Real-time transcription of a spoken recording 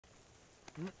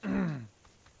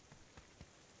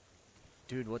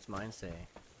Dude, what's mine say?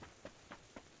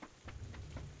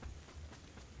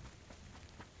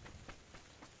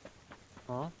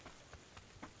 Huh?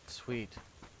 Sweet.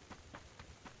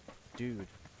 Dude,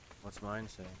 what's mine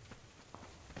say?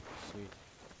 Sweet.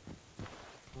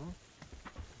 Huh?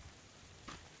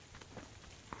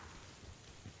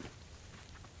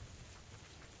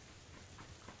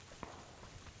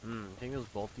 I think those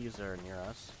both these are near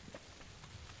us.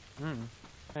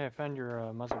 Hey, I found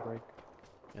your muzzle brake.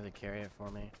 Yeah, they carry it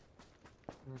for me.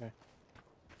 Okay.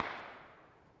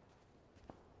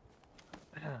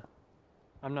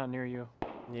 I'm not near you.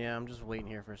 Yeah, I'm just waiting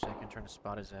here for a second, trying to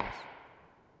spot his ass.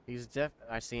 He's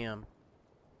I see him.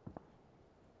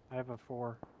 I have a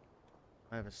 4.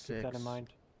 I have a 6. Keep that in mind.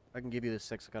 I can give you the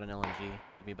 6. I got an LMG.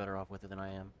 You'd be better off with it than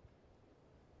I am.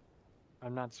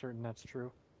 I'm not certain that's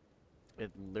true. It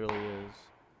literally is.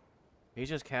 He's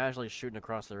just casually shooting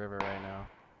across the river right now.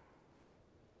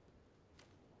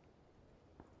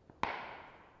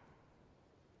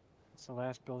 It's the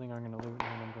last building I'm gonna loot, and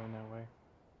then I'm going that way.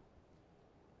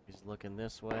 He's looking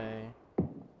this way.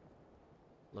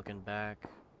 Looking back.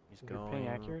 He's Is going. your ping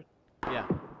accurate? Yeah.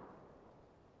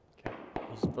 Okay.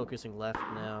 He's focusing left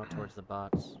now towards the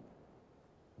bots.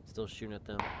 Still shooting at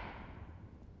them.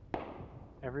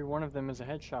 Every one of them is a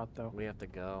headshot, though. We have to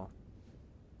go.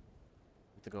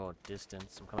 We have to go a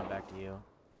distance. I'm coming back to you.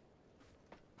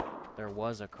 There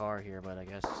was a car here, but I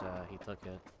guess he took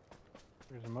it.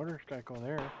 There's a motorcycle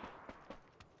there.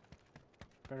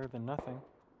 Better than nothing.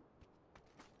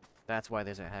 That's why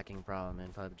there's a hacking problem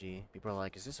in PUBG. People are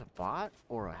like, is this a bot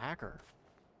or a hacker?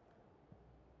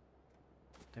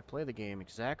 They play the game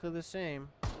exactly the same.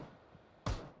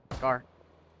 Car.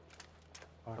 I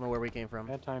Fuck. don't know where we came from.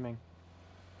 Bad timing.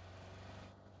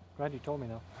 Glad you told me,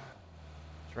 though.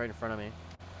 It's right in front of me.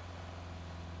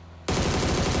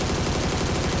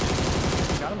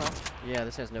 Got him though. Yeah,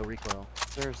 this has no recoil.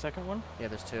 Is there a second one? Yeah,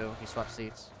 there's 2. He swapped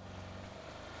seats.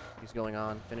 He's going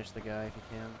on. Finish the guy if you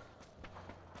can.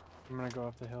 I'm gonna go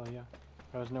up the hill, yeah.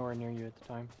 I was nowhere near you at the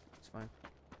time. It's fine.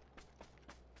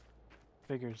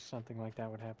 Figures something like that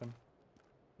would happen.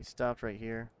 He stopped right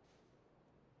here.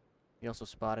 He also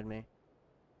spotted me.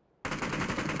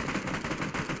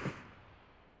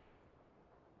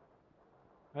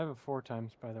 I have a 4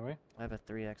 times, by the way. I have a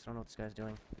 3x. I don't know what this guy's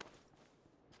doing.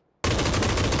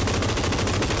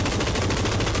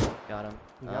 Got him.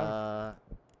 You got him?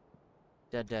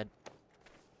 Dead. That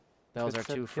If was it our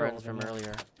said 2 kill, friends then from yeah.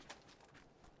 earlier.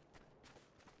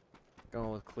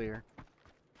 Going with clear.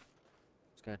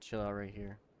 Just gonna chill out right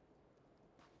here.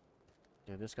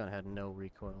 Dude, this gun had no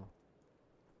recoil.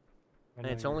 I And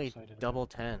know it's you're only excited about double it.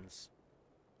 10s.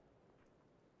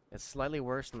 It's slightly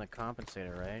worse than the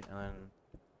compensator, right? And then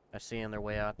I see him, they're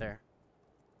way out there.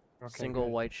 Okay, Single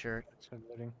good. white shirt, That's good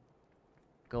looting.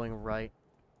 going right.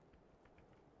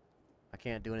 I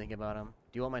can't do anything about him.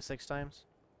 Do you want my 6 times?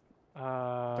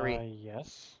 3.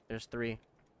 Yes. There's 3.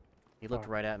 He looked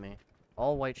Fuck. right at me.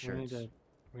 All white We need shirts.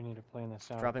 to plan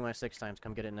this out. Dropping my 6 times.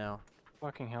 Come get it now.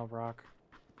 Fucking hell, Brock.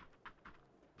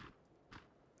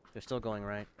 They're still going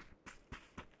right.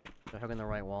 They're hugging the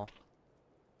right wall.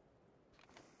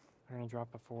 I'm gonna drop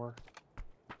a 4.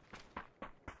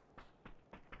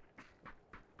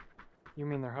 You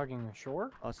mean they're hugging the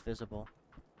shore? Oh, it's visible.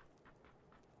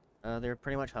 They're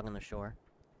pretty much hugging the shore.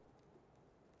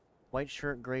 White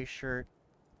shirt, gray shirt.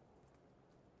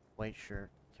 White shirt.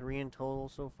 3 in total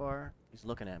so far. He's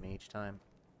looking at me each time.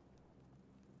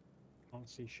 I don't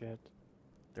see shit.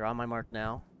 They're on my mark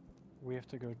now. We have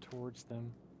to go towards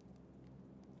them.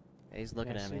 Yeah, he's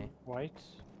looking Yeah, I at see me. White.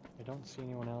 I don't see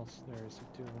anyone else. There is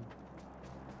 2 of them.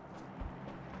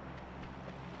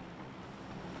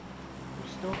 We're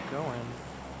still going.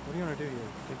 What do you want to do here?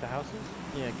 Get the houses?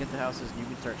 Yeah, get the houses. You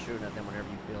can start shooting at them whenever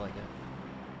you feel like it.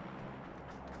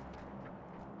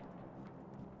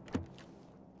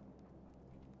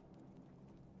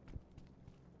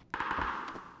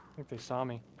 I think they saw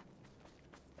me.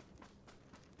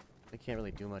 They can't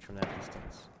really do much from that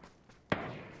distance.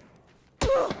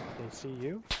 They see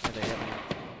you? Yeah, they hit me.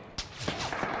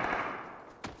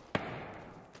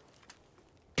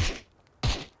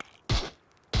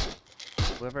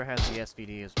 Whoever has the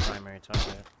SVD is primary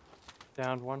target.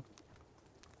 Downed 1.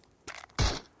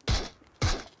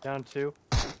 Down 2.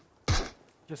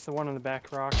 Just the one on the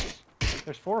back rocks.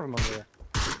 There's 4 of them over there.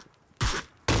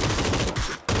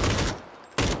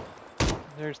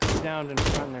 There's 2 downed in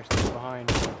front and there's 2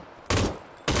 behind.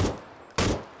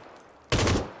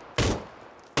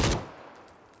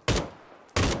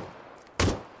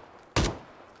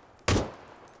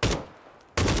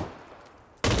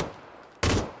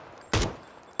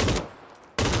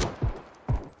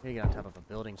 You get on top of a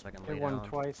building so I can lay Hit one down.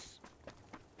 twice.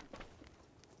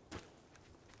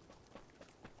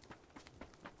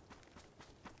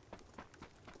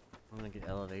 I'm gonna get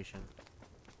elevation.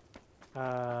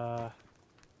 Yeah.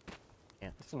 Yeah.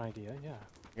 That's an idea, yeah.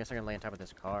 I guess I can lay on top of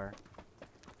this car.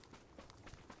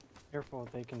 Careful,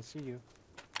 they can see you.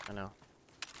 I know.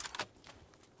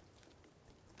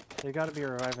 They gotta be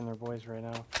reviving their boys right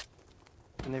now.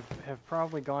 And they have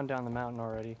probably gone down the mountain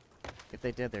already. If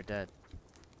they did, they're dead.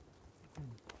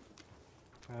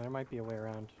 There might be a way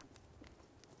around.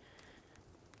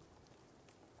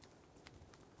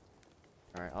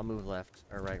 Alright, I'll move left.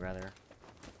 Or right, rather.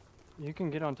 You can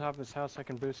get on top of this house, I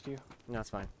can boost you. No, it's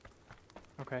fine.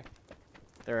 Okay.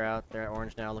 They're out. They're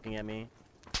orange now looking at me.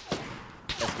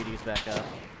 SVD's back up.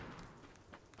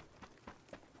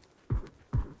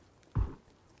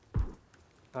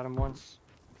 Got him once.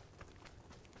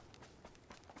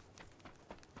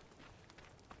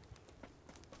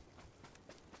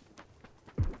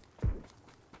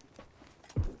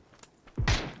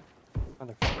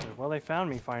 Motherfucker. Well, they found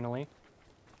me finally.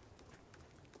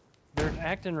 They're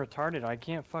acting retarded. I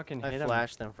can't fucking I hit them.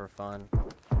 flashed them for fun.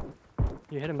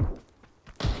 You hit him.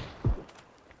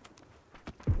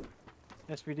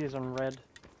 SVD is on red.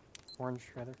 Orange,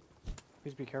 rather.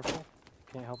 Please be careful.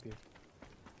 Can't help you.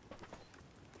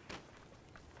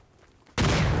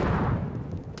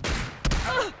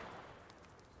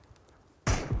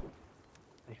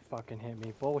 They fucking hit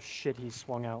me. Bullshit, he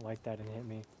swung out like that and hit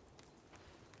me.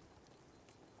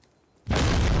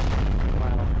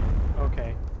 Wow.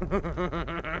 Okay.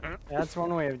 That's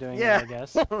one way of doing it, I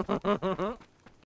guess.